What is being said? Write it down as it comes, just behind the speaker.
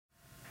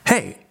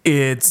Hey,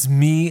 it's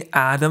me,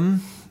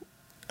 Adam.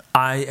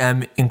 I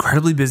am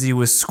incredibly busy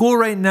with school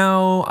right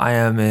now. I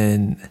am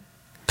in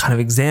kind of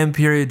exam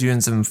period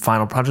doing some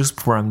final projects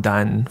before I'm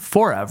done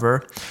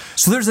forever.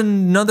 So there's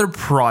another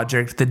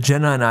project that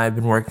Jenna and I have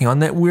been working on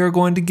that we're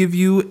going to give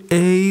you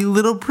a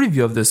little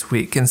preview of this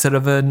week instead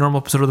of a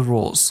normal episode of The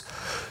Rules.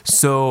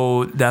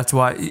 So that's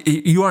why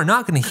you are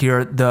not going to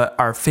hear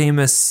our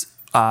famous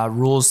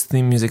Rules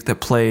theme music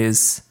that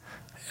plays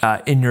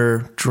in your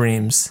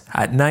dreams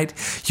at night.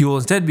 You will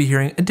instead be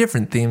hearing a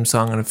different theme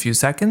song in a few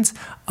seconds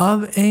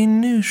of a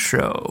new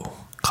show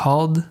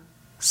called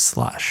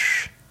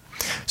Slush.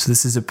 So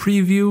this is a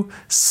preview.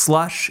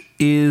 Slush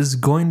is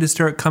going to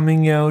start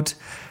coming out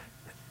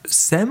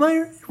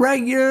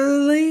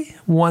semi-regularly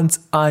once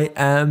I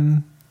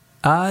am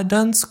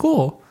done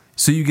school.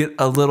 So you get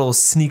a little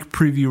sneak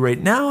preview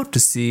right now to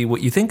see what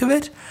you think of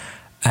it.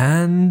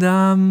 And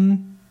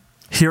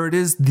here it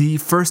is, the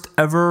first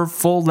ever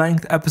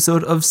full-length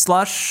episode of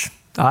Slush.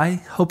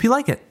 I hope you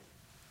like it.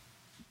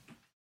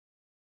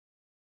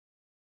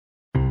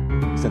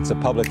 Since the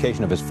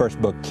publication of his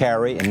first book,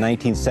 Carrie, in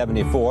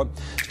 1974,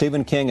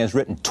 Stephen King has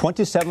written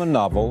 27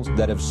 novels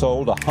that have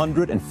sold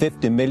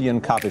 150 million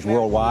copies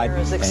worldwide.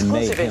 Here's an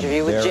exclusive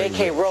interview with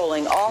J.K.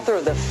 Rowling, author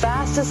of the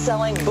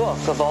fastest-selling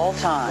book of all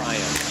time.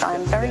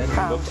 I'm very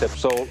proud. Books have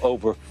sold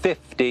over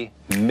 50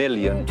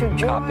 million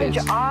copies.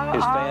 His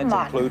fans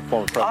include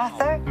former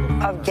author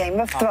of Game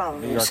of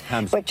Thrones,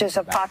 which is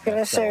a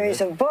popular series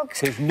of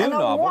books. His new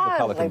novel, The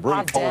Pelican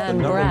Brief, Dan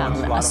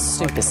Brown, a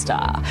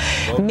superstar.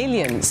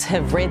 Millions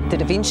have read The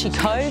Da Vinci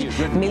Code.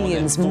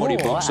 Millions more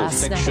 40 books are of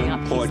snapping fiction, up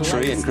his poetry,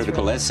 and latest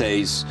critical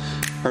essays.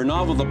 Her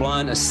novel, The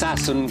Blind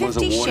Assassin, was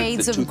 50 awarded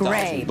Shades the of 2000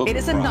 Grey. Booker It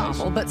is a Prize.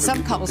 novel, but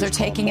some couples are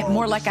taking it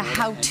more like a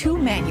how-to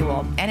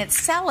manual, and it's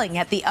selling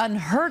at the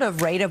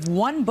unheard-of rate of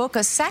one book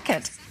a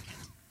second.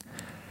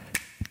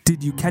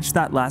 Did you catch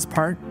that last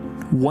part?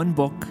 One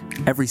book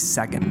every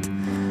second.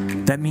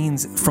 That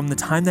means from the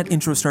time that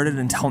intro started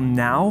until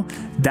now,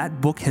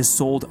 that book has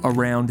sold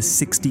around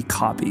 60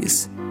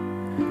 copies.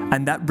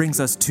 And that brings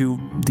us to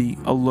the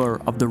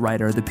allure of the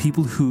writer, the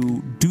people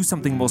who do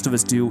something most of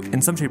us do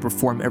in some shape or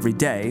form every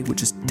day,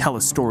 which is tell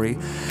a story,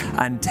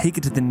 and take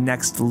it to the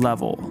next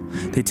level.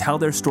 They tell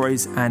their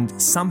stories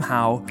and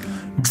somehow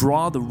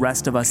draw the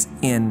rest of us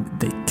in.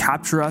 They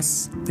capture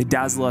us, they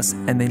dazzle us,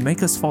 and they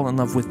make us fall in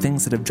love with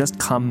things that have just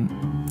come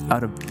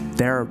out of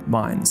their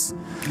minds.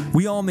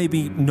 We all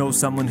maybe know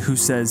someone who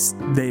says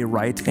they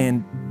write,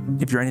 and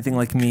if you're anything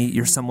like me,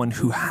 you're someone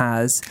who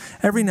has,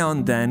 every now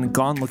and then,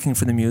 gone looking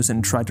for the muse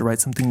and tried to write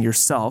something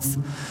yourself.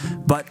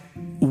 But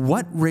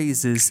what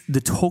raises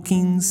the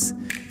Tolkiens,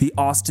 the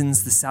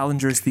Austins, the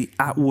Salingers, the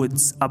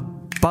Atwoods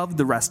above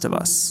the rest of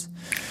us?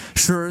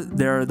 Sure,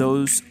 there are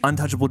those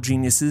untouchable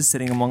geniuses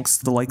sitting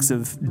amongst the likes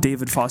of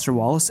David Foster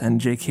Wallace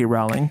and J.K.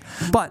 Rowling,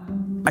 but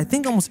I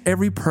think almost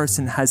every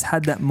person has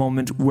had that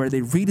moment where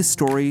they read a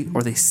story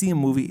or they see a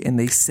movie and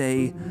they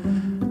say,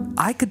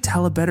 I could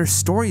tell a better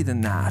story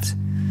than that.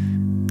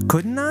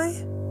 Couldn't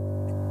I?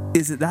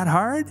 Is it that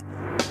hard?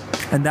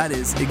 And that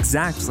is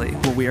exactly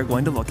what we are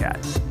going to look at.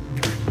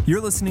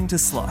 You're listening to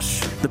Slush,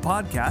 the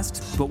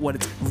podcast, but what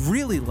it's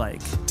really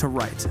like to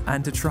write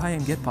and to try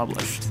and get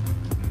published.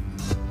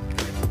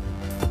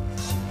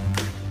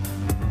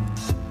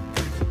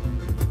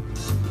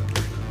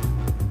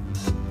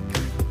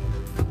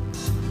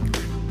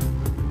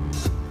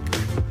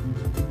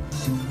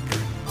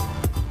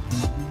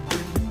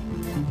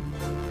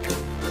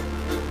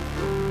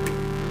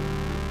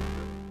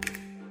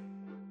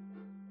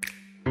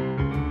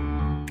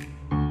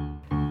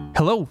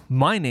 Hello,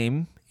 my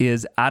name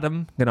is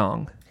Adam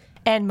Ganong.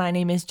 And my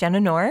name is Jenna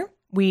Knorr.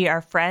 We are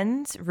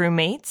friends,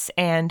 roommates,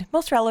 and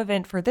most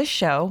relevant for this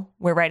show,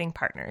 we're writing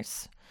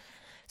partners.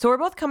 So we're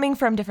both coming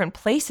from different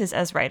places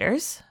as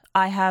writers.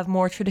 I have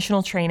more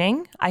traditional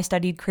training. I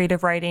studied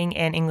creative writing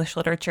and English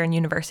literature in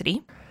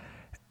university.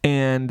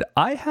 And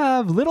I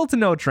have little to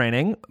no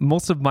training.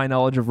 Most of my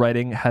knowledge of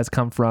writing has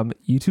come from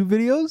YouTube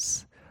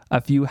videos, a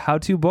few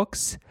how-to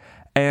books,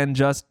 and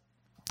just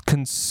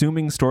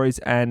consuming stories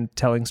and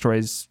telling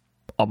stories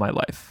all my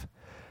life.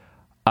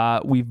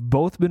 We've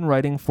both been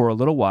writing for a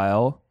little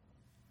while,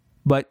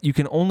 but you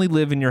can only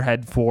live in your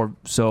head for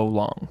so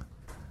long.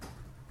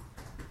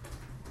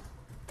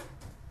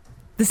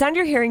 The sound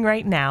you're hearing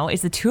right now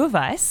is the two of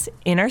us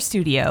in our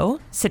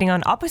studio, sitting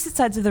on opposite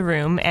sides of the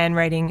room and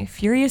writing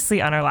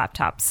furiously on our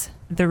laptops.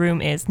 The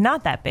room is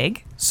not that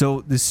big.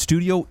 So the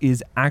studio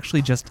is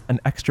actually just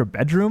an extra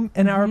bedroom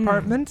in our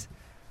apartment,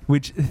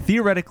 which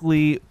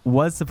theoretically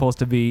was supposed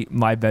to be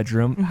my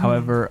bedroom.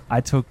 However,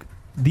 I took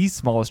the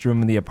smallest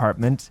room in the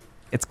apartment.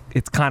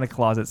 It's kind of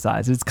closet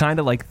size. It's kind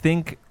of like,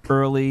 think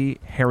early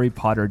Harry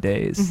Potter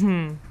days.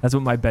 That's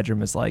what my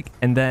bedroom is like.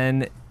 And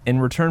then in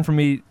return for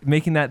me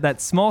making that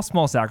small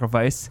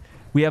sacrifice,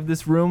 we have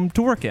this room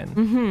to work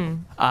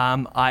in.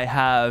 I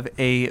have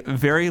a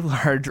very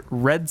large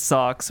Red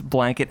Sox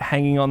blanket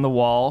hanging on the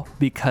wall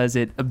because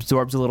it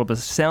absorbs a little bit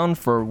of sound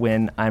for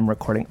when I'm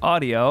recording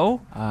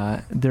audio.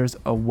 There's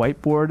a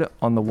whiteboard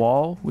on the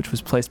wall, which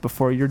was placed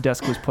before your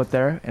desk was put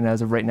there. And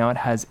as of right now, it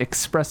has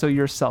Espresso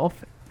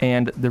Yourself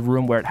and the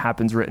room where it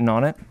happens written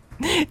on it.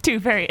 Two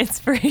very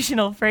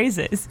inspirational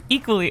phrases,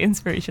 equally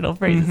inspirational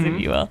phrases,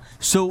 if you will.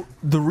 So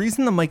the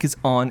reason the mic is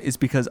on is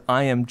because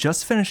I am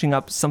just finishing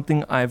up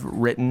something I've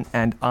written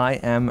and I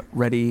am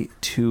ready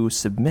to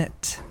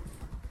submit.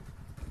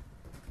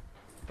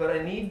 But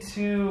I need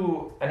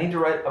to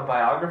write a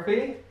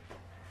biography.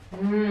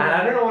 And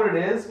I don't know what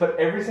it is, but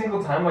every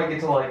single time I get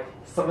to like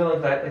something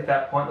like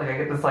that point, like I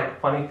get this like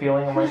funny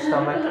feeling in my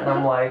stomach and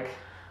I'm like,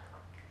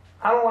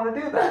 I don't want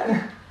to do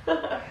that.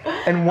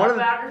 And one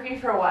biography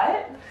for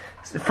what?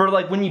 For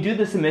like when you do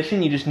the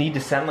submission, you just need to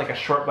send like a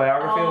short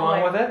biography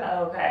along with it.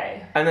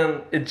 Okay. And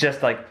then it's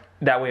just like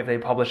that way if they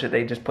publish it,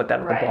 they just put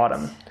that at the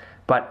bottom.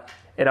 But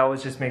it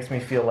always just makes me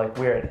feel like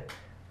weird.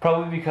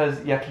 Probably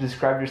because you have to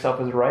describe yourself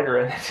as a writer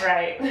in it.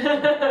 Right.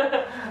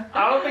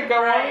 I don't think I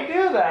want to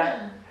do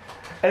that.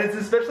 And it's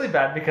especially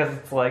bad because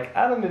it's like,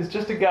 Adam is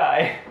just a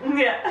guy.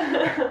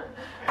 Yeah.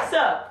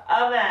 Sup,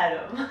 I'm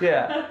Adam.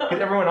 Yeah. Because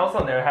everyone else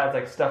on there has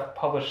like stuff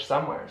published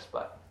somewhere.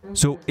 But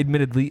so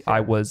admittedly, I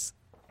was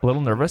a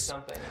little nervous.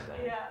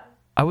 Yeah.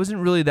 I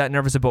wasn't really that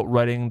nervous about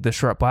writing the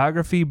short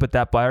biography, but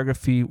that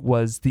biography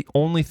was the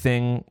only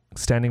thing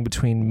standing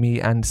between me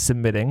and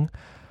submitting.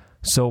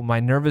 So my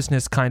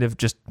nervousness kind of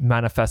just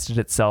manifested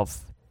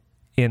itself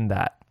in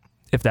that,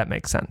 if that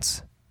makes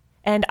sense.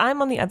 And I'm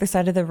on the other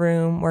side of the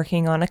room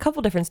working on a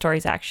couple different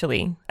stories,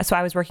 actually. So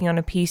I was working on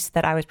a piece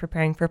that I was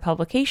preparing for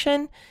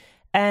publication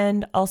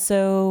and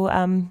also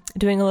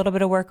doing a little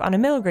bit of work on a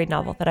middle grade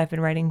novel that I've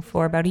been writing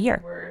for about a year.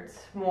 Words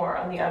more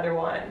on the other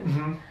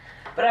one.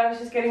 But I was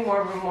just getting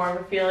more of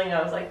a feeling.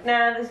 I was like,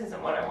 nah, this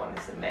isn't what I want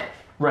to submit.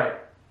 Right.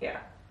 Yeah.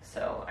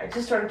 So I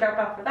just sort of dropped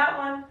off for that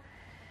one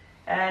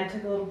and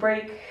took a little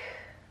break,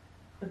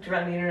 looked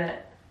around the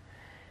internet,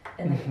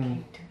 and then it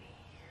came to me.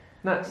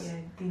 Nice.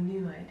 The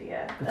new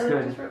idea. That's and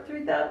good. I just wrote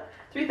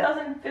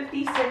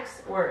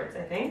 3,056 words,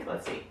 I think.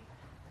 Let's see.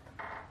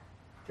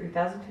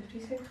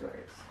 3,056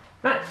 words.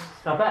 Nice.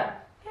 Not bad.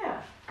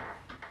 Yeah.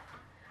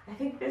 I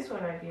think this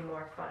one might be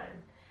more fun.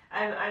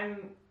 I'm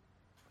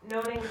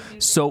noting...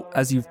 So,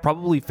 as you've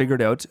probably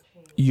figured out,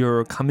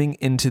 you're coming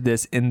into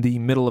this in the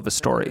middle of a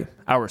story,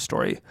 our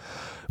story,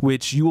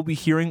 which you will be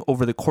hearing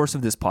over the course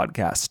of this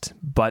podcast.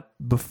 But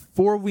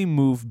before we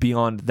move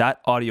beyond that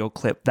audio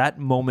clip, that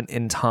moment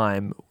in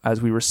time,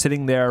 as we were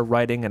sitting there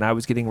writing and I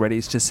was getting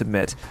ready to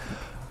submit,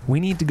 we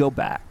need to go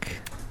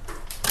back.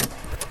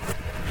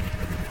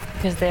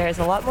 Because there is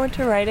a lot more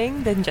to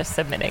writing than just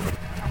submitting.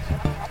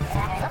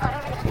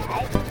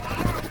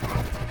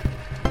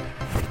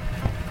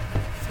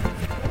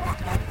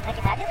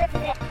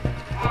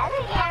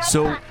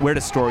 So, where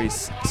do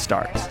stories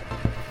start?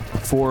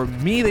 For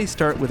me, they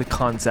start with a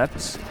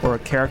concept or a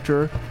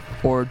character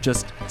or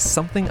just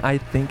something I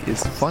think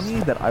is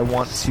funny that I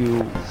want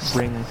to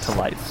bring to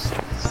life.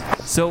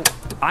 So,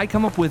 I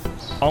come up with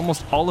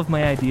almost all of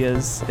my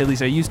ideas, at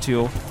least I used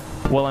to,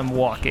 while I'm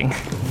walking.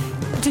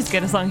 Which is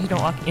good as long as you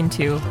don't walk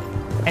into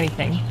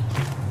anything.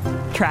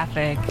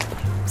 Traffic,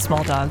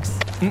 small dogs,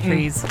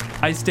 trees.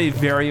 I stay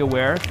very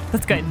aware.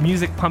 That's good.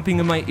 Music pumping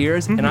in my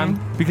ears,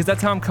 and because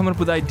that's how I'm coming up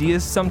with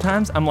ideas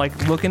sometimes. I'm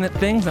like looking at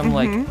things, I'm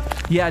like,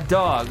 yeah,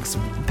 dogs,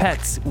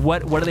 pets,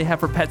 what do they have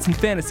for pets in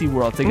fantasy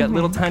worlds? They got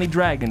little tiny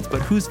dragons,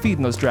 but who's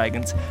feeding those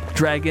dragons?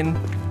 Dragon,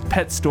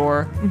 pet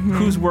store,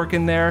 who's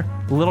working there?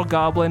 Little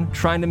goblin,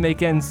 trying to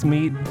make ends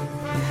meet.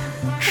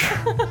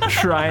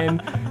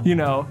 Trying,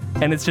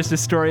 and it's just a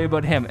story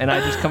about him, and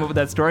I just come up with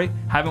that story.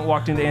 Haven't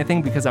walked into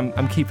anything because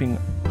I'm keeping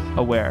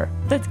aware.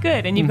 That's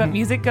good. And you've got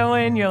music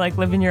going. You're like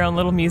living your own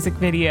little music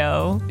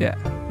video. Yeah.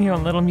 Your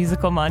own little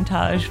musical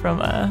montage from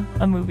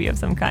a movie of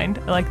some kind.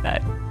 I like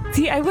that.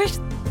 See, I wish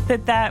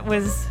that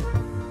was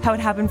how it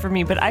happened for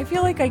me, but I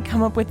feel like I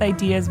come up with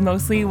ideas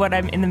mostly when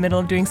I'm in the middle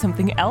of doing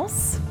something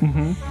else.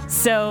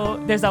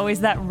 So there's always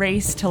that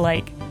race to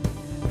like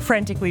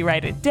frantically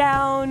write it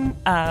down.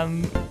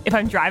 If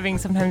I'm driving,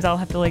 sometimes I'll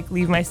have to like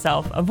leave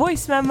myself a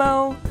voice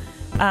memo.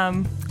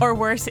 Or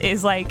worse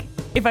is like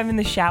if I'm in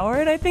the shower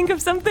and I think of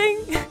something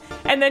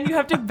and then you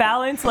have to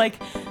balance like,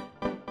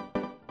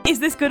 is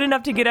this good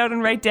enough to get out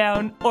and write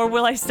down, or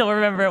will I still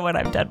remember it when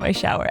I've done my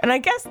shower? And I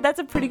guess that's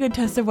a pretty good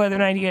test of whether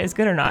an idea is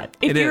good or not.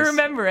 If you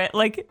remember it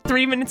like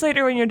 3 minutes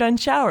later when you're done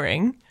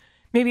showering,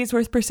 maybe it's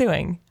worth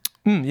pursuing.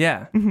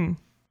 Yeah.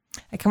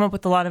 I come up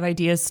with a lot of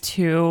ideas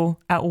too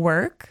at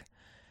work.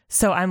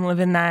 So I'm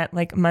living that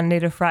like Monday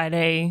to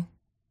Friday,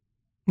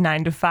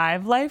 9 to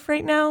 5 life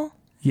right now.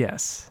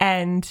 Yes.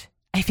 And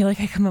I feel like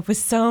I come up with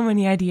so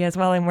many ideas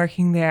while I'm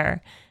working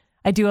there.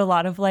 I do a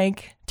lot of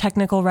like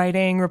technical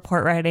writing,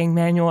 report writing,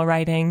 manual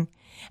writing.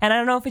 And I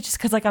don't know if it's just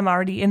because like I'm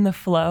already in the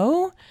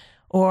flow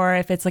or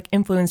if it's like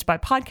influenced by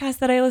podcasts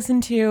that I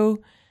listen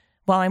to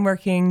while I'm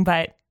working.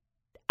 But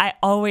I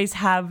always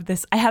have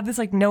this,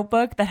 like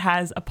notebook that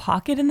has a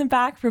pocket in the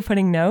back for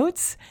putting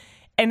notes.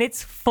 And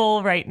it's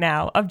full right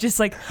now of just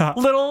like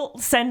little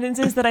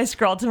sentences that I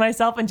scrawled to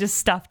myself and just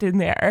stuffed in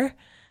there.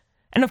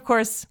 And of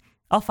course,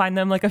 I'll find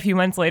them like a few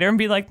months later and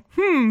be like,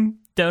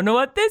 don't know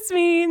what this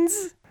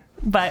means.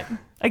 But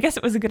I guess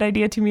it was a good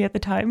idea to me at the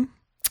time.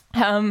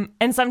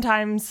 And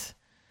sometimes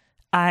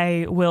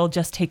I will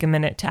just take a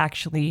minute to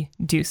actually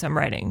do some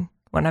writing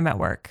when I'm at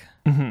work.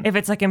 If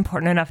it's like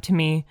important enough to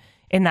me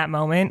in that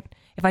moment,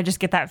 if I just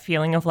get that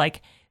feeling of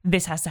like,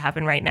 this has to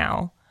happen right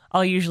now,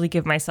 I'll usually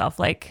give myself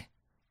like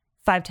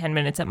 5-10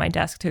 minutes at my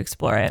desk to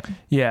explore it.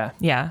 Yeah.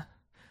 Yeah.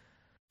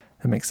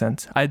 That makes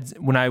sense.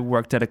 When I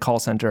worked at a call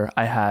center,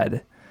 I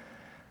had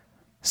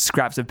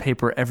scraps of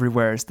paper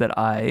everywhere that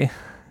I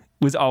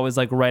was always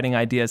like writing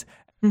ideas.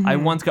 I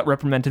once got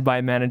reprimanded by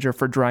a manager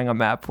for drawing a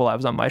map while I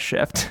was on my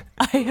shift.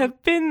 I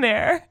have been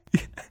there.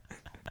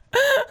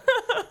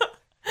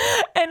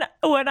 And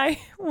when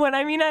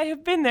I mean I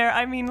have been there,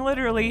 I mean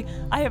literally,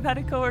 I have had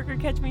a coworker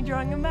catch me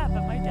drawing a map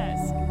at my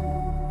desk.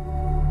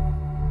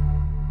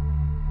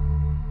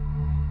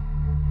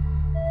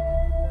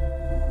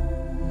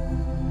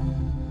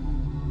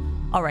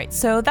 All right,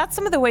 so that's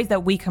some of the ways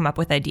that we come up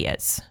with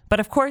ideas. But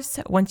of course,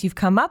 once you've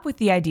come up with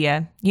the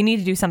idea, you need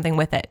to do something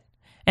with it.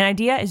 An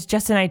idea is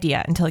just an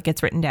idea until it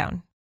gets written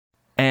down.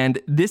 And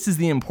this is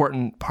the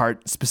important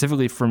part,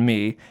 specifically for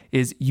me,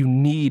 is you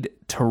need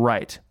to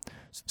write.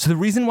 So the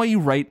reason why you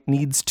write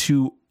needs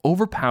to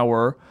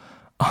overpower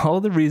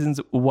all the reasons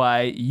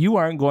why you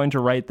aren't going to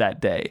write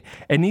that day.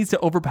 It needs to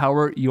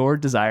overpower your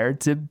desire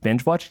to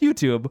binge watch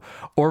YouTube,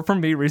 or for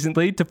me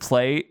recently, to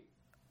play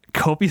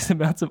copious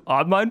amounts of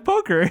online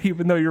poker,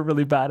 even though you're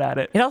really bad at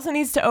it. It also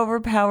needs to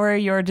overpower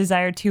your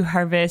desire to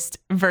harvest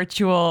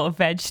virtual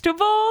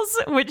vegetables,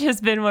 which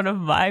has been one of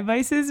my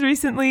vices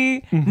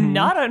recently.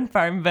 Not on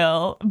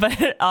Farmville,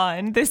 but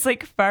on this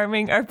like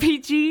farming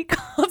RPG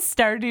called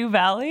Stardew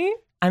Valley.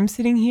 I'm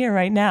sitting here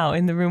right now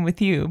in the room with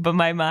you, but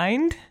my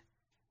mind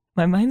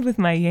with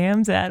my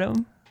yams,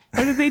 Adam.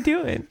 What are they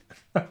doing?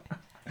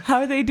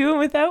 How are they doing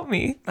without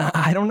me?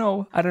 I don't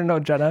know,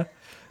 Jenna.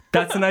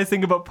 That's the nice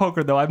thing about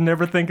poker, though. I'm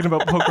never thinking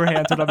about poker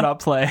hands when I'm not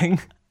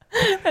playing.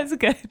 That's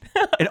good.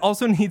 It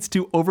also needs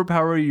to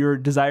overpower your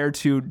desire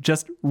to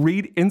just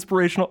read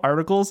inspirational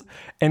articles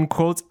and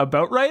quotes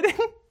about writing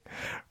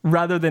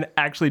rather than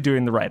actually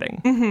doing the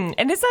writing.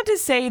 And it's not to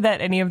say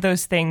that any of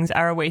those things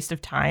are a waste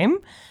of time,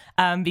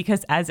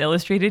 because as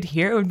illustrated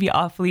here, it would be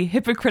awfully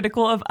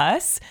hypocritical of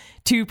us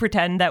to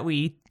pretend that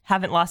we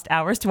haven't lost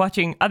hours to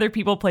watching other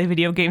people play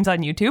video games on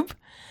YouTube.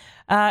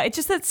 It's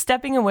just that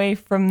stepping away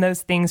from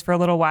those things for a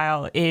little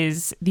while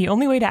is the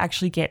only way to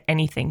actually get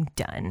anything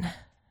done.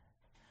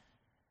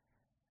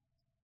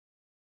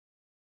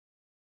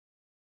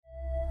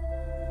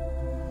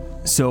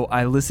 So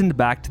I listened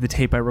back to the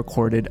tape I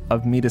recorded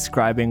of me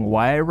describing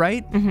why I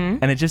write,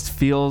 and it just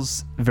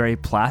feels very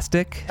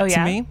plastic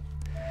to me.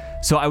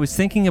 So I was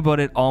thinking about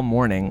it all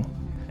morning.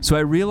 So I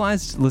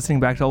realized, listening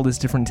back to all this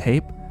different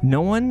tape, no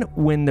one,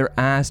 when they're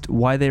asked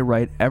why they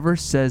write, ever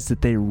says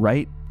that they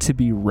write to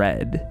be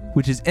read,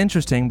 which is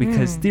interesting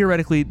because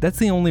theoretically that's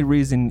the only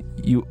reason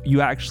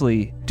you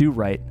actually do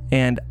write.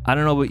 And I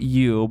don't know about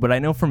you, but I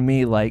know for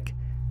me, like,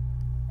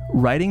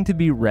 writing to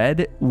be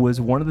read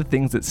was one of the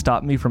things that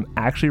stopped me from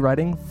actually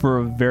writing for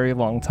a very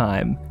long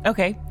time.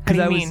 Okay, what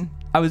do you mean?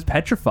 I was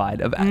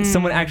petrified of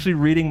someone actually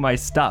reading my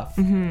stuff.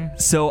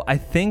 So I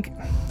think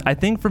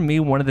for me,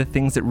 one of the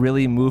things that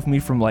really moved me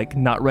from like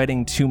not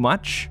writing too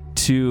much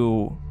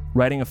to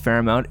writing a fair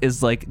amount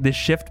is like the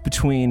shift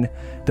between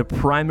the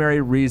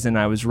primary reason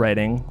I was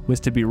writing was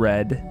to be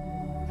read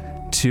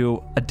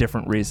to a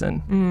different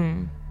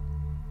reason.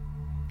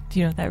 Do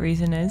you know what that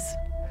reason is?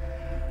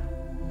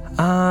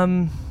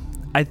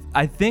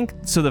 I think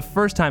so. The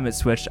first time it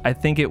switched, I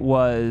think it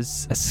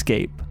was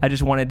escape. I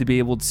just wanted to be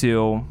able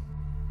to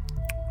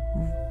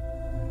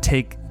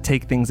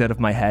take things out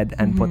of my head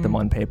and put them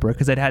on paper,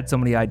 because I'd had so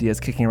many ideas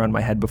kicking around my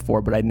head before,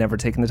 but I'd never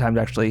taken the time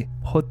to actually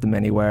put them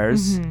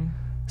anywheres.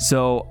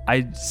 So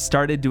I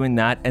started doing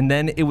that, and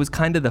then it was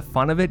kind of the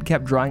fun of it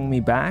kept drawing me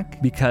back,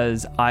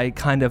 because I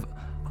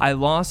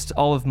lost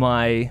all of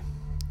my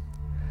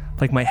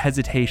like my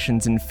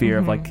hesitations and fear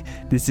of like,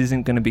 this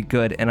isn't going to be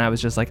good. And I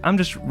was just like, I'm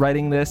just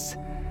writing this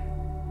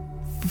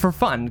for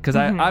fun because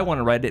I want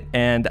to write it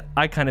and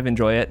I kind of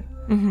enjoy it.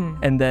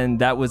 And then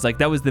that was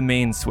the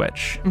main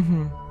switch.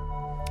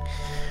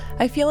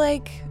 I feel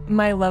like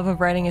my love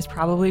of writing is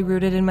probably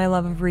rooted in my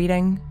love of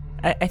reading.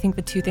 I think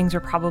the two things are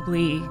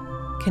probably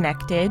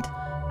connected.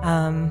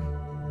 And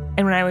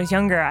when I was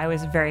younger, I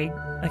was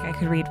I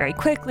could read very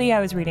quickly.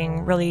 I was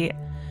reading really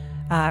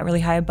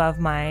high above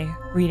my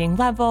reading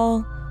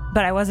level,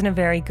 but I wasn't a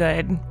very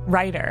good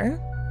writer.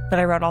 But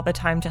I wrote all the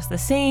time just the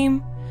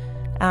same.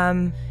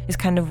 Is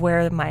kind of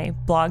where my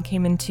blog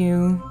came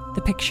into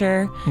the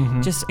picture,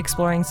 just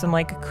exploring some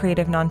like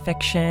creative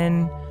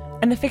nonfiction.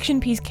 And the fiction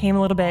piece came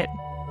a little bit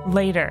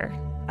later.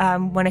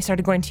 When I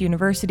started going to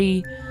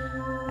university,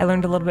 I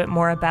learned a little bit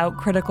more about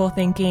critical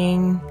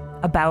thinking,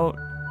 about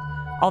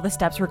all the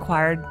steps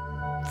required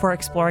for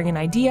exploring an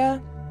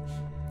idea.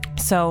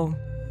 So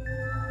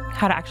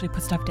how to actually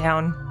put stuff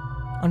down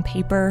on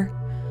paper.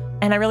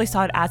 And I really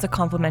saw it as a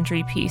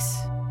complementary piece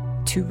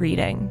to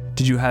reading.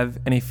 Did you have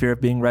any fear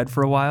of being read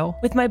for a while?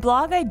 With my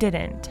blog, I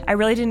didn't. I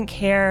really didn't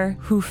care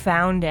who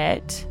found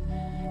it.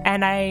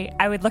 And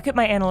I would look at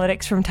my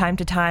analytics from time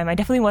to time. I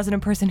definitely wasn't a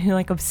person who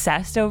like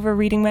obsessed over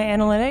reading my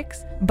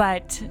analytics.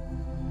 But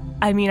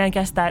I mean, I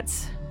guess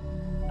that's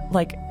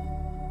like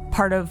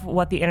part of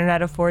what the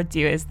internet affords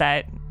you, is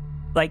that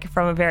like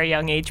from a very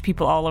young age,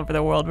 people all over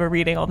the world were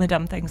reading all the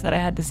dumb things that I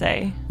had to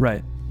say.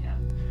 Right. Yeah.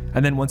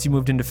 And then once you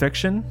moved into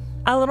fiction?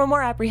 A little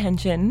more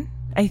apprehension,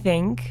 I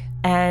think.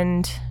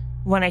 And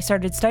when I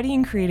started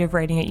studying creative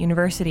writing at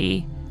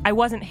university, I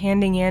wasn't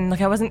handing in,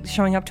 like I wasn't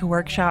showing up to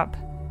workshop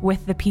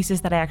with the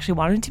pieces that I actually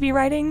wanted to be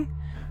writing.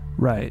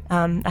 Right.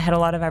 I had a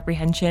lot of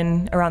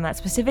apprehension around that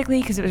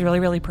specifically because it was really,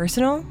 really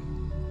personal.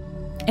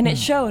 And it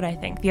showed, I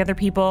think. The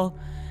people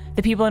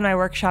in my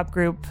workshop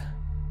group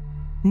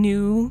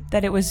knew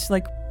that it was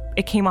like,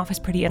 it came off as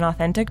pretty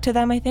inauthentic to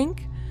them, I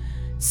think.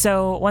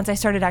 So once I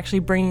started actually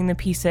bringing the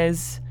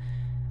pieces,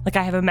 like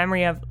I have a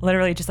memory of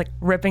literally just like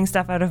ripping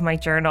stuff out of my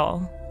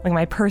journal, like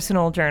my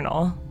personal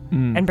journal,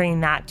 and bringing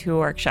that to a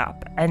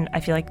workshop. And I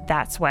feel like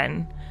that's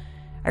when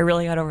I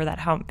really got over that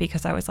hump,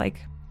 because I was like,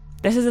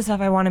 this is the stuff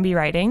I want to be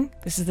writing.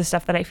 This is the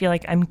stuff that I feel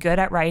like I'm good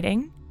at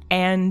writing,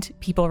 and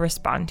people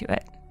respond to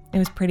it. It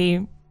was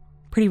pretty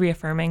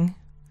reaffirming.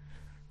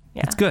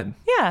 Yeah. It's good.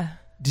 Yeah.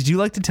 Did you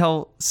like to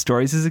tell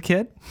stories as a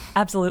kid?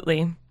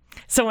 Absolutely.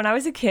 So when I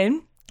was a kid,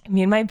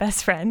 me and my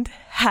best friend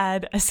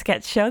had a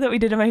sketch show that we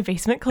did in my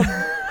basement called...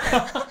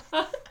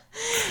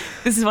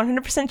 This is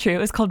 100% true. It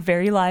was called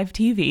Very Live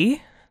TV.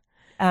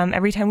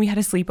 Every time we had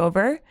a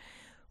sleepover,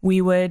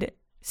 we would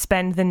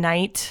spend the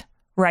night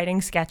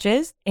writing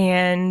sketches,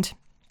 and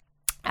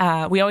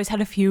we always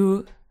had a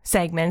few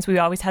segments. We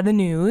always had the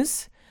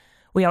news.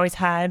 We always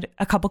had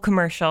a couple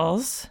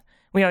commercials.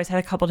 We always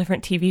had a couple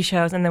different TV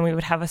shows, and then we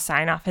would have a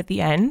sign off at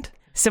the end.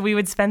 So we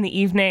would spend the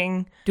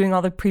evening doing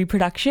all the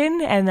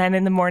pre-production, and then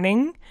in the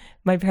morning,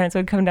 my parents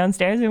would come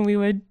downstairs and we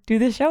would do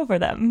the show for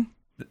them.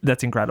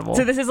 That's incredible.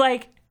 So this is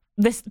like,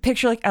 this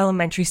picture like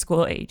elementary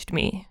school aged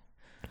me.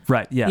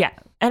 Right, yeah. Yeah.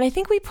 And I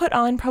think we put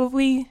on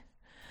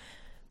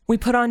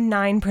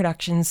 9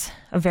 productions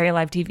of Very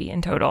Live TV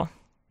in total.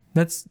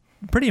 That's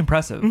pretty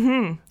impressive.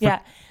 Mm-hmm. Yeah.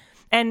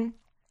 And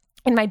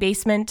in my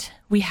basement,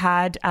 we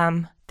had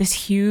this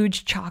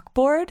huge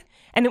chalkboard,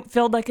 and it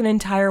filled like an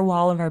entire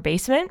wall of our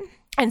basement.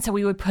 And so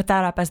we would put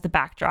that up as the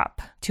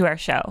backdrop to our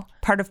show.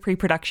 Part of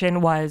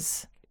pre-production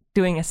was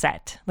doing a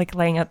set, like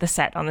laying out the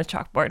set on the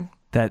chalkboard.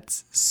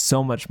 That's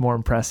so much more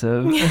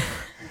impressive.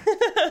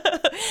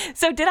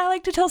 So did I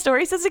like to tell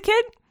stories as a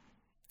kid?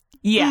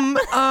 Yeah.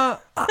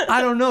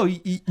 I don't know.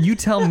 You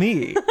tell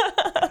me.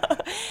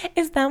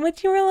 Is that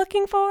what you were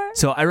looking for?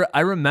 So I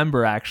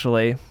remember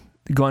actually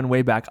going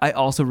way back. I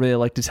also really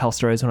liked to tell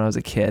stories when I was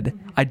a kid.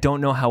 Mm-hmm. I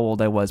don't know how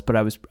old I was, but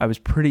I was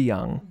pretty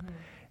young. Mm-hmm.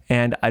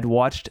 And I'd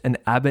watched an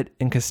Abbott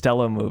and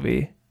Costello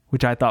movie,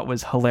 which I thought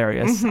was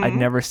hilarious. Mm-hmm. I'd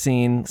never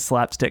seen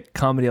slapstick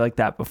comedy like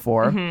that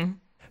before. Mm-hmm.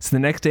 So the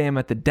next day I'm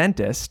at the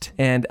dentist,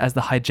 and as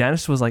the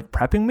hygienist was like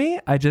prepping me,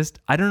 I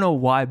don't know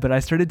why, but I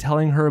started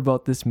telling her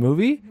about this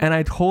movie, and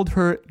I told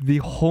her the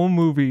whole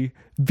movie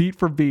beat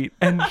for beat,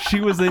 and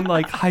she was in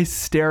like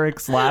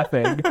hysterics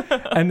laughing.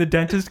 And the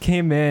dentist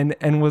came in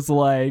and was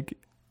like,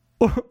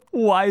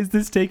 why is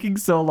this taking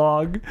so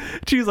long?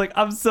 She was like,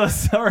 I'm so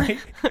sorry.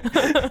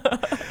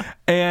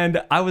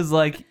 And I was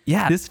like,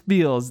 yeah, this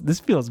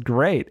feels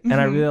great. And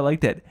I really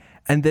liked it.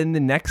 And then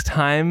the next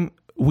time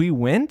we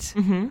went,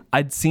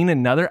 I'd seen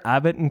another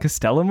Abbott and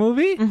Costello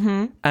movie,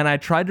 and I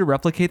tried to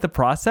replicate the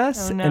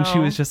process, and she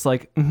was just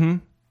like,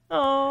 and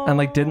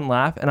like didn't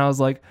laugh. And I was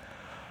like,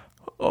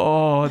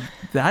 oh,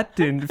 that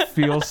didn't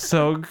feel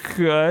so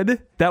good.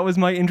 That was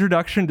my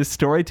introduction to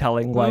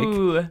storytelling, like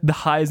the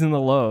highs and the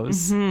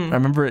lows. I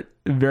remember it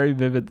very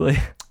vividly.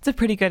 It's a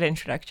pretty good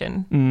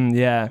introduction.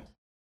 Yeah.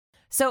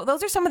 So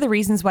those are some of the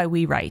reasons why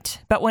we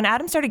write. But when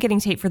Adam started getting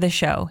tape for this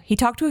show, he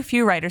talked to a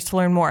few writers to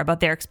learn more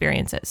about their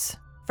experiences.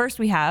 First,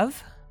 we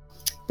have...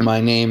 My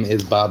name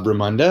is Bob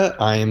Ramunda.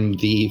 I am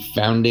the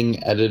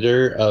founding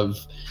editor of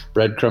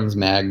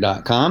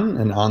breadcrumbsmag.com,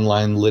 an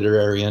online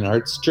literary and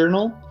arts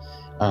journal.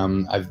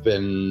 I've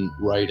been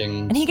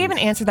writing... And he gave an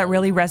answer that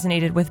really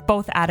resonated with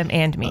both Adam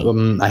and me.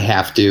 I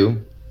have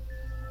to.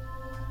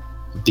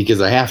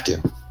 Because I have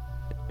to.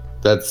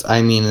 That's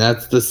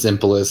the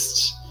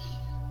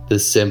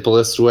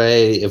simplest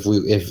way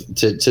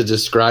to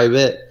describe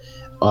it.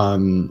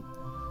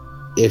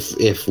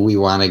 If we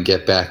want to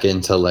get back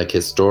into like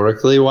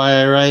historically why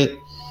I write,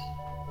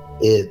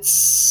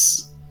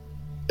 it's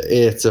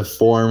a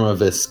form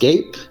of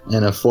escape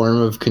and a form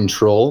of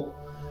control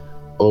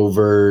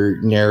over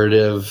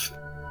narrative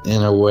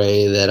in a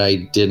way that I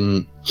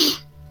didn't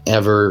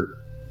ever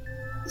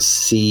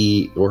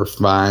see or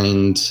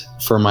find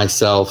for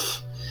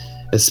myself,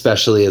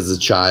 especially as a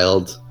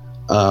child.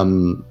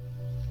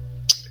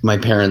 My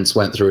parents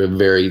went through a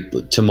very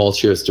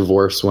tumultuous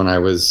divorce when I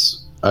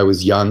was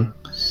young.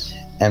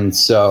 And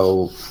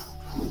so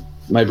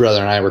my brother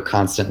and I were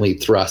constantly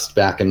thrust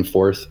back and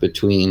forth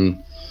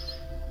between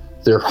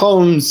their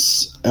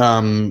homes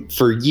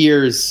for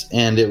years,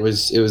 and it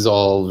was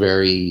all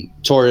very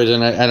torrid,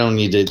 and I don't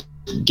need to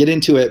get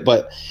into it,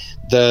 but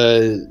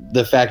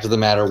the fact of the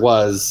matter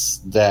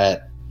was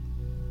that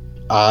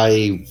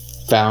I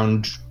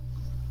found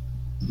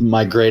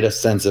my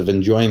greatest sense of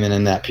enjoyment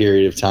in that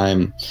period of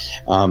time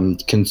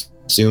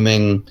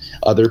consuming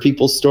other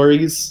people's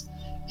stories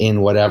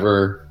in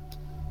whatever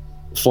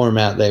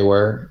format they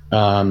were,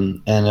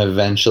 and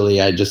eventually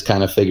I just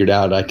kind of figured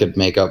out I could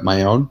make up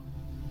my own.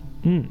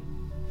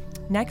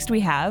 Next we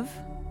have...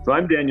 So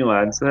I'm Daniel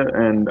Adset,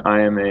 and I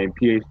am a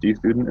PhD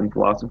student in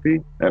philosophy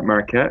at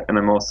Marquette, and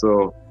I'm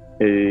also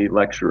a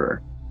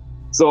lecturer.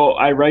 So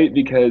I write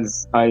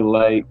because I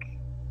like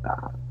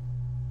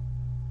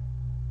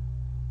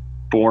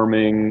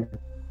forming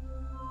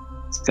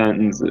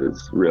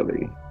sentences,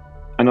 really.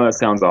 I know that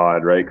sounds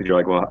odd, right? Because you're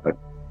like,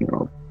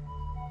 well,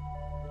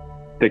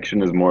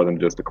 fiction is more than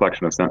just a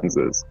collection of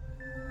sentences.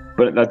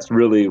 But that's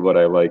really what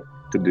I like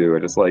to do. I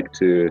just like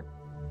to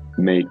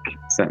make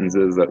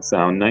sentences that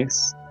sound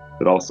nice,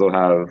 that also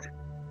have,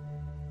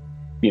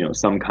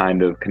 some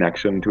kind of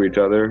connection to each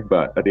other,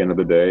 but at the end of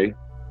the day,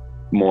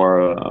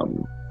 more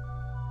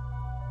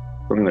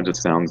something that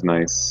just sounds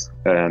nice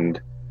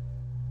and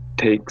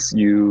takes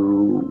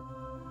you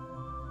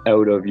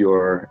out of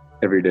your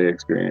everyday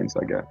experience,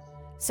 I guess.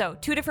 So,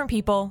 2 different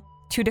people,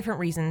 2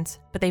 different reasons,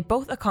 but they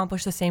both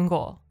accomplish the same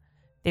goal.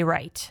 They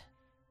write.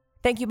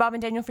 Thank you, Bob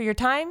and Daniel, for your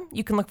time.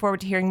 You can look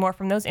forward to hearing more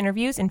from those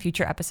interviews in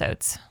future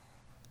episodes.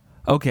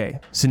 Okay,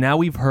 so now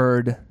we've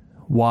heard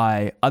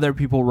why other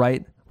people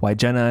write, why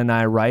Jenna and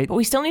I write. But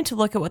we still need to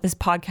look at what this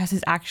podcast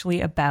is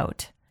actually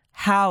about.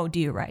 How do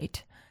you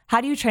write?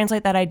 How do you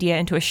translate that idea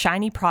into a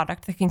shiny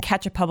product that can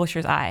catch a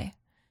publisher's eye?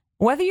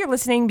 Whether you're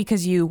listening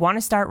because you want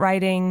to start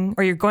writing,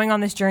 or you're going on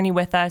this journey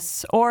with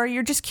us, or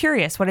you're just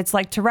curious what it's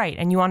like to write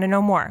and you want to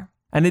know more.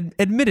 And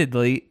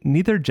admittedly,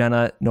 neither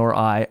Jenna nor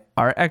I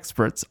are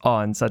experts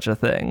on such a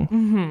thing.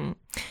 Mm-hmm.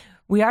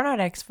 We are not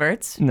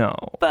experts. No.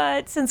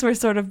 But since we're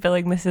sort of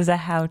billing this as a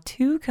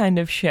how-to kind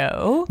of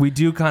show, we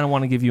do kind of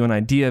want to give you an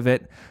idea of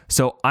it.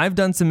 So I've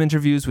done some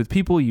interviews with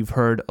people. You've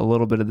heard a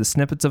little bit of the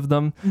snippets of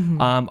them.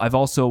 Mm-hmm. I've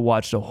also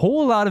watched a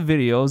whole lot of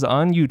videos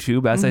on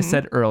YouTube, as I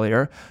said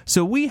earlier.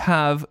 So we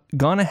have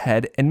gone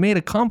ahead and made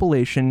a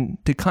compilation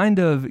to kind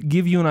of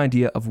give you an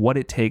idea of what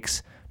it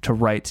takes to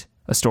write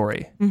a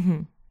story.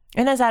 Mm-hmm.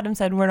 And as Adam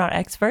said, we're not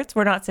experts.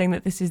 We're not saying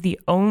that this is the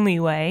only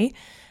way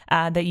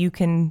that you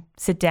can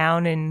sit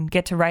down and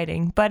get to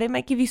writing, but it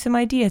might give you some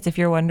ideas if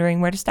you're wondering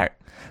where to start.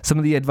 Some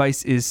of the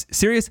advice is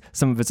serious.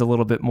 Some of it's a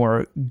little bit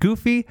more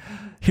goofy.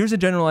 Here's a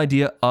general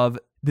idea of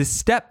the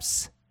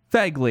steps,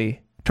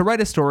 vaguely, to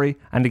write a story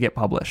and to get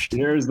published.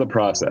 Here's the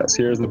process.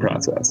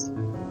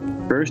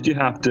 First, you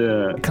have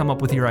to come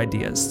up with your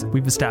ideas.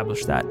 We've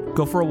established that.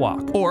 Go for a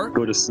walk. Or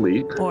go to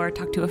sleep. Or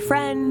talk to a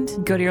friend.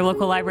 Go to your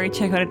local library,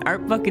 check out an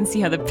art book and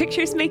see how the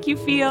pictures make you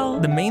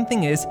feel. The main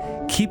thing is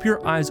keep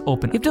your eyes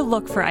open. You have to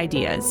look for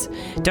ideas.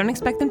 Don't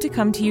expect them to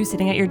come to you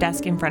sitting at your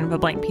desk in front of a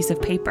blank piece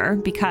of paper,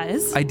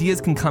 because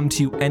ideas can come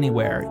to you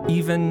anywhere,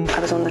 even...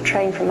 I was on the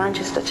train from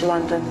Manchester to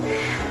London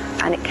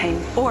and it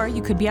came. Or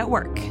you could be at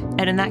work.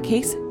 And in that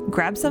case,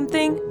 grab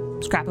something,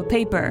 scrap of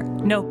paper,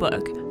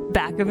 notebook,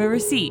 back of a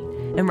receipt,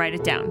 and write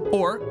it down.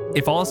 Or,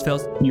 if all else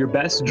fails, your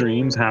best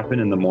dreams happen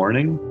in the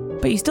morning.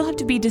 But you still have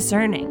to be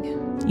discerning.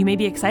 You may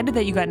be excited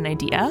that you got an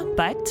idea,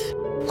 but...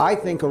 I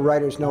think a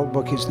writer's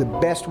notebook is the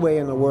best way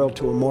in the world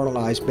to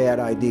immortalize bad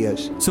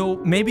ideas. So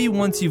maybe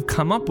once you've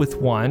come up with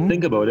one...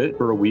 think about it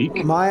for a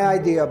week. My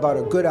idea about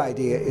a good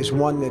idea is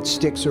one that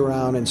sticks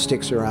around and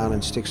sticks around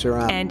and sticks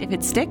around. And if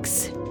it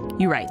sticks,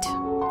 you write.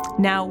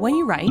 Now, when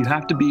you write... you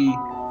have to be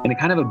in a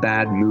kind of a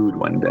bad mood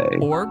one day.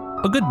 Or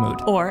a good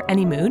mood. Or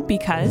any mood,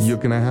 because... you're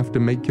going to have to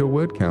make your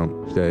word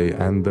count today,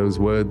 and those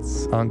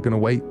words aren't going to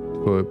wait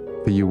for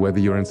you, whether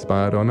you're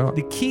inspired or not.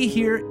 The key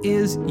here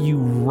is you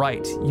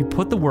write. You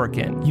put the work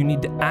in. You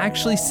need to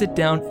actually sit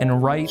down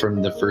and write.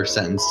 From the first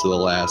sentence to the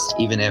last,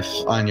 even if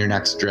on your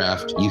next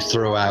draft, you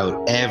throw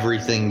out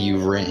everything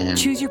you've written.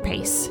 Choose your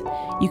pace.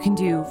 You can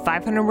do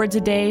 500 words a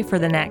day for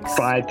the next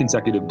 5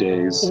 consecutive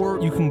days. Or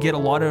you can get a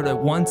lot out at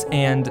once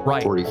and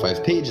write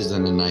 45 pages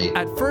in a night.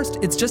 At first,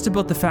 it's just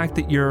about the fact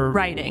that you're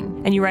writing,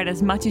 and you write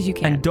as much as you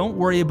can. And don't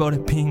worry about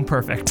it being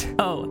perfect.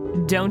 Oh,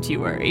 don't you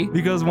worry.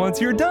 Because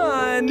once you're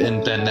done...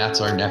 and then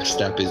that's our next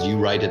step, is you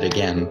write it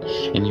again,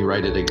 and you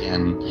write it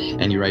again,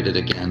 and you write it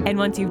again. And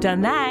once you've done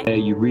that...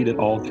 you read it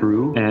all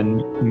through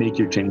and make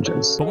your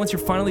changes. But once you're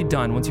finally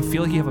done, once you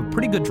feel like you have a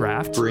pretty good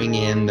draft... bring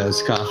in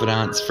those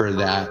confidants for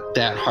that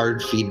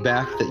hard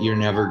feedback that you're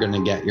never going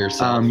to get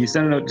yourself. You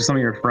send it out to some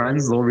of your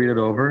friends, they'll read it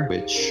over.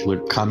 Which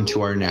would come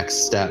to our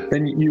next step.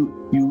 Then you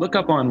look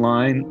up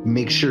online.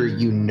 Make sure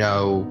you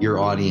know your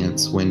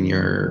audience when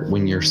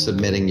you're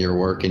submitting your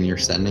work and you're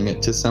sending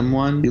it to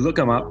someone. You look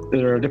them up.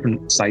 There are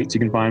different sites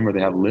you can find where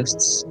they have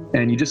lists,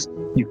 and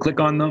you click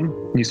on them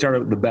and you start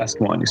out with the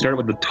best one. You start out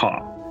with the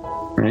top,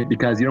 right?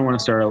 Because you don't want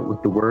to start out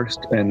with the worst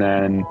and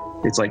then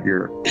it's like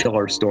your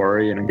killer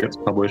story and it gets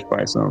published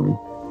by some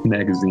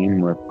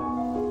magazine with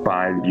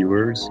 5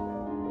 viewers.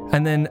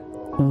 And then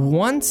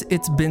once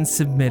it's been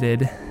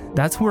submitted,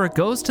 that's where it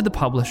goes to the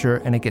publisher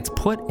and it gets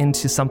put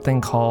into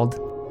something called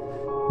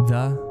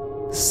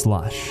the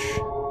slush,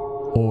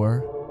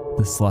 or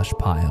the slush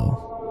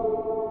pile.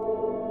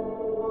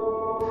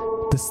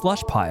 The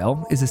slush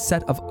pile is a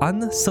set of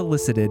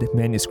unsolicited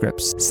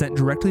manuscripts sent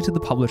directly to the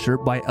publisher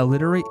by a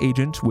literary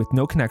agent with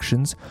no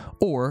connections,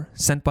 or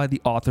sent by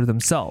the author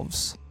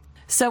themselves.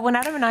 So when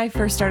Adam and I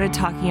first started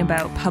talking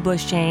about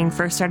publishing,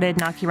 first started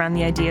knocking around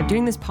the idea of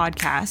doing this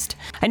podcast,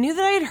 I knew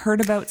that I had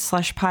heard about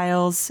slush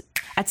piles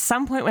at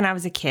some point when I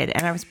was a kid,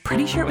 and I was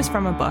pretty sure it was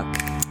from a book.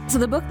 So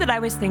the book that I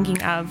was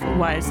thinking of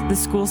was The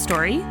School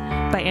Story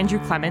by Andrew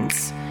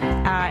Clements,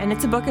 and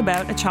it's a book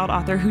about a child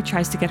author who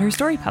tries to get her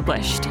story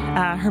published.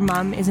 Her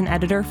mom is an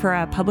editor for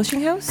a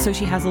publishing house, so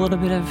she has a little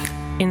bit of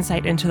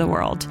insight into the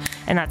world,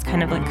 and that's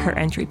kind of like her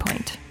entry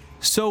point.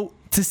 So,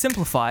 to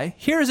simplify,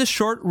 here is a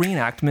short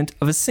reenactment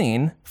of a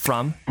scene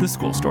from The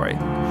School Story.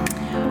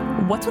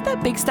 What's with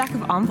that big stack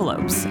of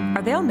envelopes?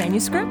 Are they all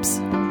manuscripts?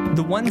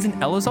 The ones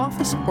in Ella's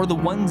office or the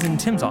ones in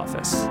Tim's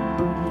office?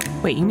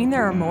 Wait, you mean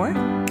there are more?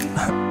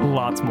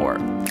 Lots more.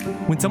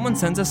 When someone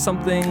sends us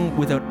something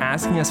without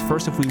asking us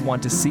first if we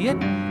want to see it,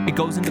 it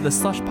goes into the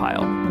slush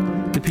pile.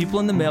 The people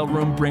in the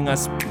mailroom bring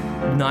us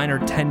 9 or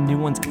 10 new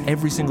ones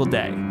every single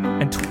day,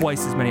 and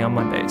twice as many on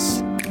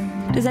Mondays.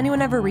 Does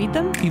anyone ever read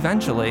them?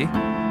 Eventually.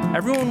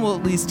 Everyone will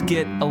at least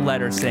get a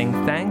letter saying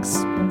thanks,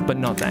 but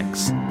no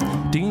thanks.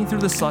 Digging through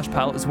the slush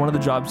pile is one of the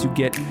jobs you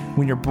get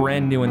when you're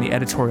brand new in the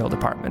editorial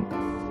department.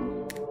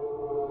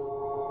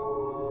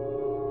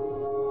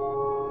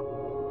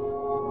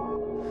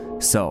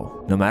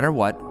 So, no matter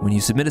what, when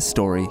you submit a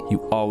story,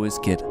 you always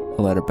get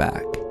a letter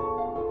back.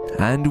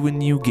 And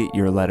when you get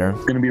your letter,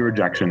 it's going to be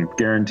rejection,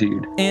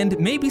 guaranteed. And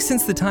maybe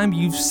since the time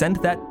you've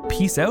sent that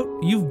piece out,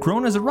 you've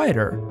grown as a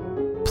writer.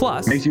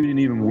 Plus, makes you in an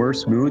even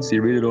worse mood, so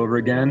you read it over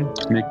again,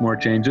 make more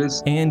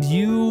changes. And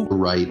you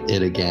write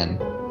it again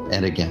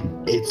and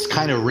again. It's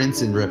kind of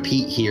rinse and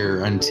repeat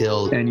here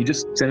until... And you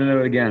just send it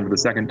out again for the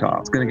second top.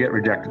 It's going to get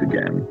rejected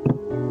again.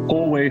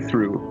 Whole way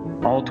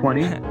through. All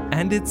 20.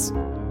 And it's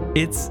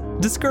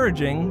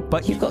discouraging,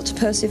 but... You've got to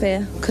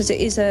persevere, because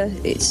it's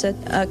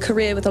a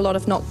career with a lot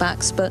of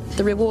knockbacks, but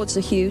the rewards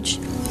are huge.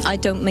 I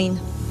don't mean...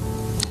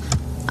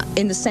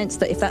 in the sense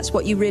that if that's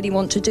what you really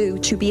want to do,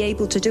 to be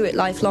able to do it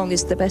lifelong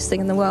is the best thing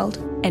in the world.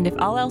 And if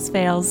all else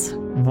fails...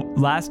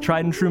 Last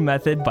tried and true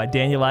method by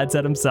Daniel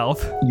Adsett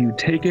himself. You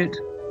take it,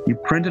 you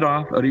print it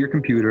off out of your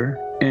computer,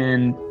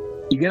 and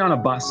you get on a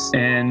bus,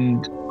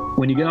 and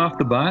when you get off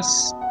the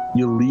bus,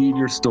 you leave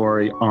your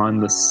story on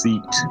the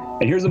seat.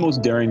 And here's the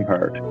most daring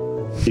part.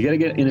 You gotta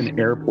get in an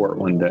airport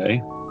one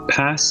day,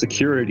 pass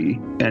security,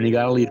 and you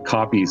gotta leave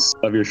copies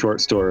of your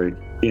short story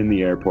in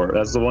the airport.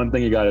 That's the one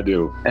thing you gotta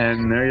do.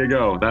 And there you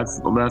go. That's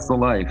the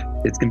life.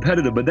 It's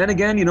competitive. But then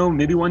again,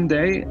 maybe one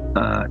day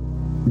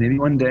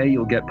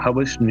you'll get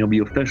published and you'll be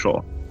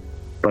official.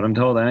 But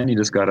until then, you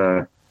just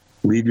gotta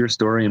leave your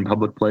story in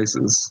public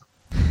places.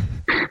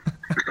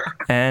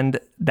 And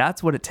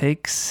that's what it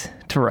takes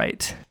to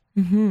write.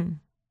 Mm-hmm.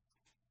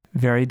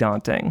 Very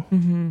daunting.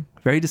 Mm-hmm.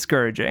 Very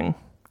discouraging.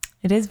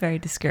 It is very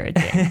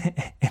discouraging.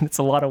 And it's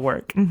a lot of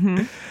work.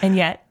 Mm-hmm. And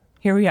yet,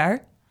 here we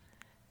are,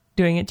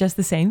 doing it just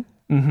the same.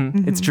 Mm-hmm.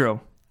 Mm-hmm. It's true.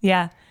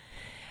 Yeah.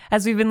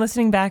 As we've been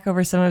listening back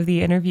over some of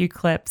the interview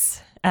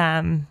clips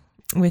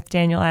with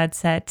Daniel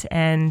Adsett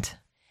and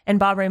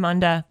Bob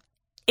Raymonda,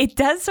 it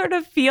does sort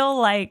of feel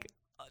like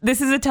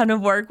this is a ton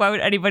of work. Why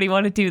would anybody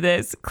want to do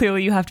this?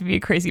 Clearly, you have to be a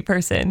crazy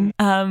person.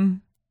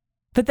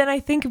 But then I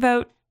think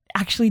about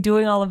actually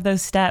doing all of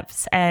those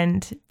steps,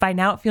 and by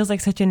now it feels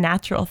like such a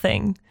natural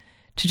thing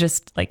to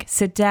just like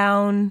sit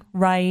down,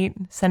 write,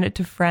 send it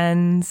to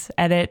friends,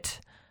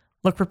 edit,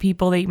 look for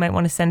people that you might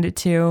want to send it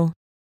to.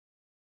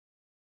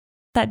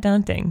 That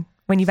daunting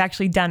when you've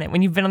actually done it,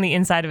 when you've been on the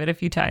inside of it a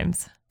few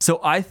times. So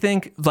I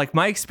think like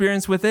my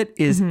experience with it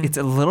is it's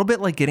a little bit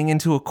like getting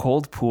into a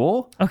cold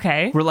pool.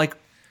 Okay. We're like,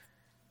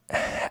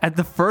 at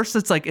the first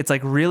it's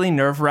like really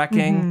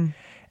nerve-wracking. Mm-hmm.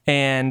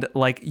 And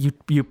like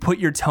you put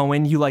your toe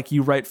in,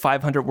 you write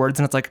 500 words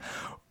and it's like,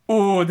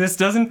 oh, this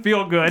doesn't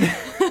feel good.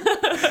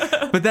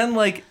 But then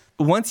like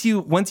once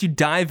you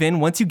dive in,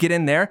 once you get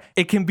in there,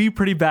 it can be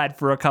pretty bad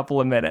for a couple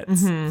of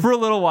minutes, for a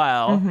little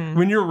while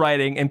when you're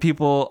writing and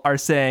people are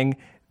saying,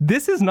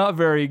 this is not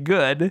very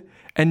good.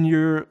 And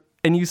you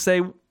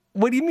say,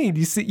 what do you mean?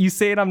 You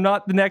say it, I'm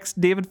not the next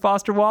David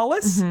Foster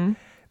Wallace. Mm-hmm.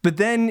 But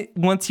then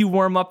once you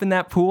warm up in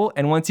that pool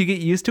and once you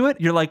get used to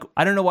it, you're like,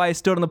 I don't know why I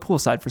stood on the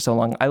poolside for so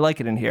long. I like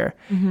it in here.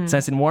 Mm-hmm. It's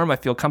nice and warm. I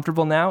feel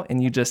comfortable now. And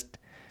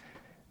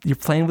you're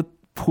playing with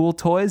pool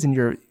toys and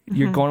you're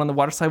going on the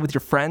water slide with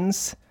your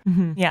friends.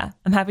 Mm-hmm. Yeah.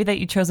 I'm happy that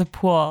you chose a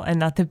pool and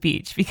not the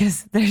beach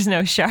because there's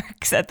no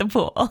sharks at the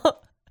pool.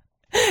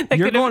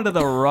 You're going to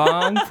the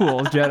wrong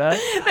pool, Jenna.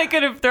 That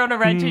could have thrown a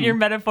wrench in your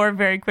metaphor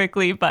very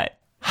quickly, but...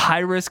 High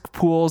risk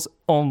pools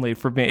only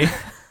for me.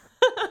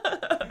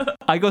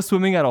 I go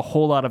swimming at a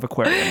whole lot of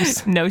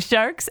aquariums. No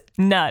sharks,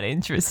 not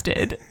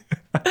interested.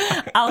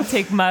 I'll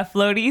take my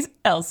floaties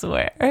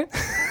elsewhere.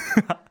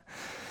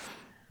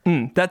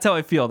 That's how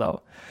I feel,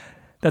 though.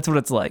 That's what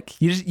it's like.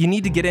 You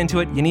need to get into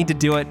it. You need to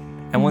do it.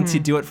 And once you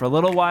do it for a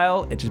little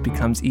while, it just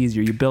becomes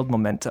easier. You build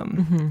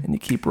momentum and you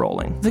keep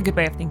rolling. It's a good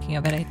way of thinking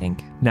of it, I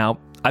think. Now,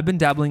 I've been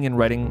dabbling in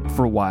writing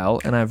for a while,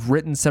 and I've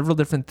written several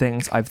different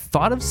things I've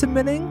thought of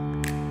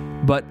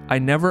submitting, but I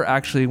never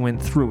actually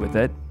went through with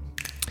it.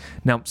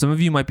 Now, some of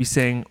you might be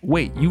saying,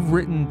 wait, you've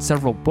written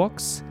several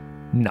books?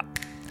 No.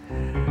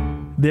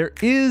 There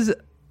is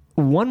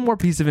one more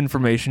piece of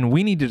information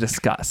we need to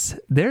discuss.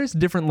 There's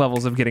different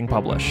levels of getting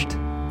published.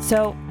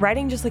 So,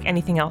 writing, just like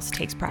anything else,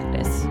 takes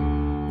practice.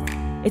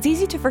 It's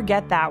easy to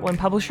forget that when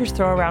publishers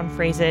throw around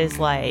phrases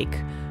like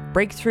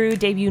breakthrough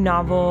debut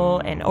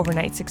novel and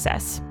overnight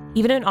success.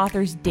 Even an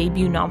author's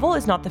debut novel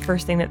is not the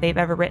first thing that they've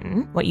ever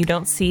written. What you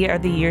don't see are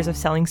the years of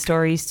selling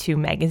stories to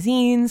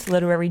magazines,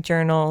 literary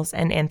journals,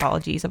 and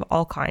anthologies of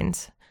all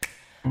kinds.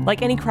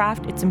 Like any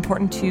craft, it's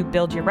important to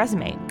build your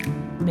resume.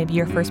 Maybe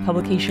your first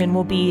publication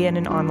will be in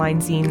an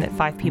online zine that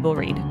 5 people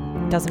read.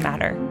 Doesn't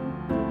matter.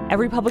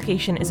 Every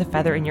publication is a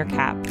feather in your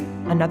cap,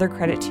 another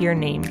credit to your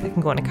name that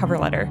can go on a cover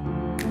letter.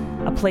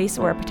 A place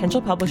where a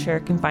potential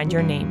publisher can find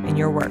your name and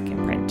your work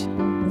in print.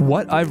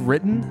 What I've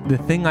written, the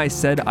thing I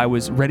said I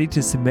was ready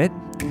to submit,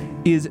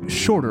 is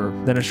shorter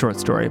than a short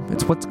story.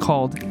 It's what's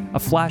called a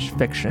flash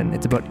fiction.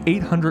 It's about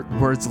 800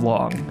 words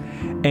long.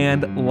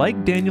 And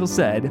like Daniel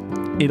said,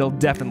 it'll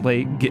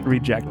definitely get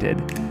rejected.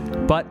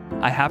 But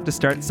I have to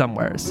start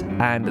somewheres,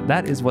 and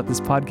that is what this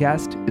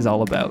podcast is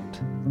all about.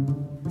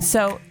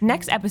 So,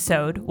 next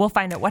episode, we'll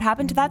find out what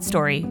happened to that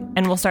story,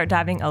 and we'll start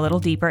diving a little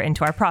deeper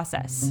into our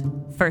process.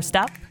 First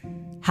up,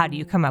 how do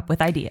you come up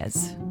with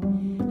ideas?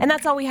 And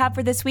that's all we have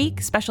for this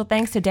week. Special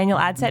thanks to Daniel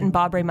Adset and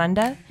Bob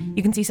Raymunda.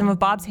 You can see some of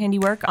Bob's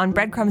handiwork on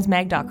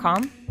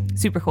breadcrumbsmag.com.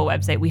 Super cool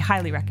website. We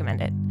highly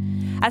recommend it.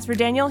 As for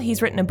Daniel,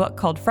 he's written a book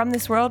called From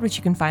This World, which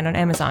you can find on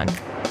Amazon.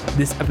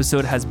 This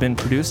episode has been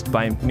produced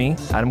by me,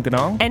 Adam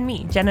Ganong. And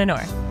me, Jenna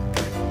Noor.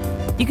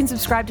 You can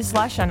subscribe to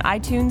Slush on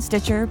iTunes,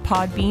 Stitcher,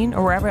 Podbean,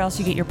 or wherever else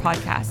you get your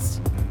podcasts.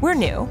 We're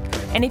new,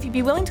 and if you'd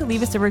be willing to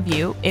leave us a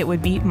review, it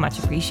would be much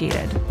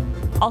appreciated.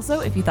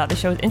 Also, if you thought the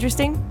show was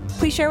interesting,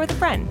 please share with a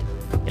friend.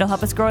 It'll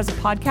help us grow as a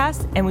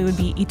podcast, and we would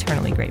be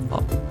eternally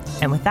grateful.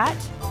 And with that,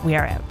 we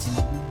are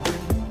out.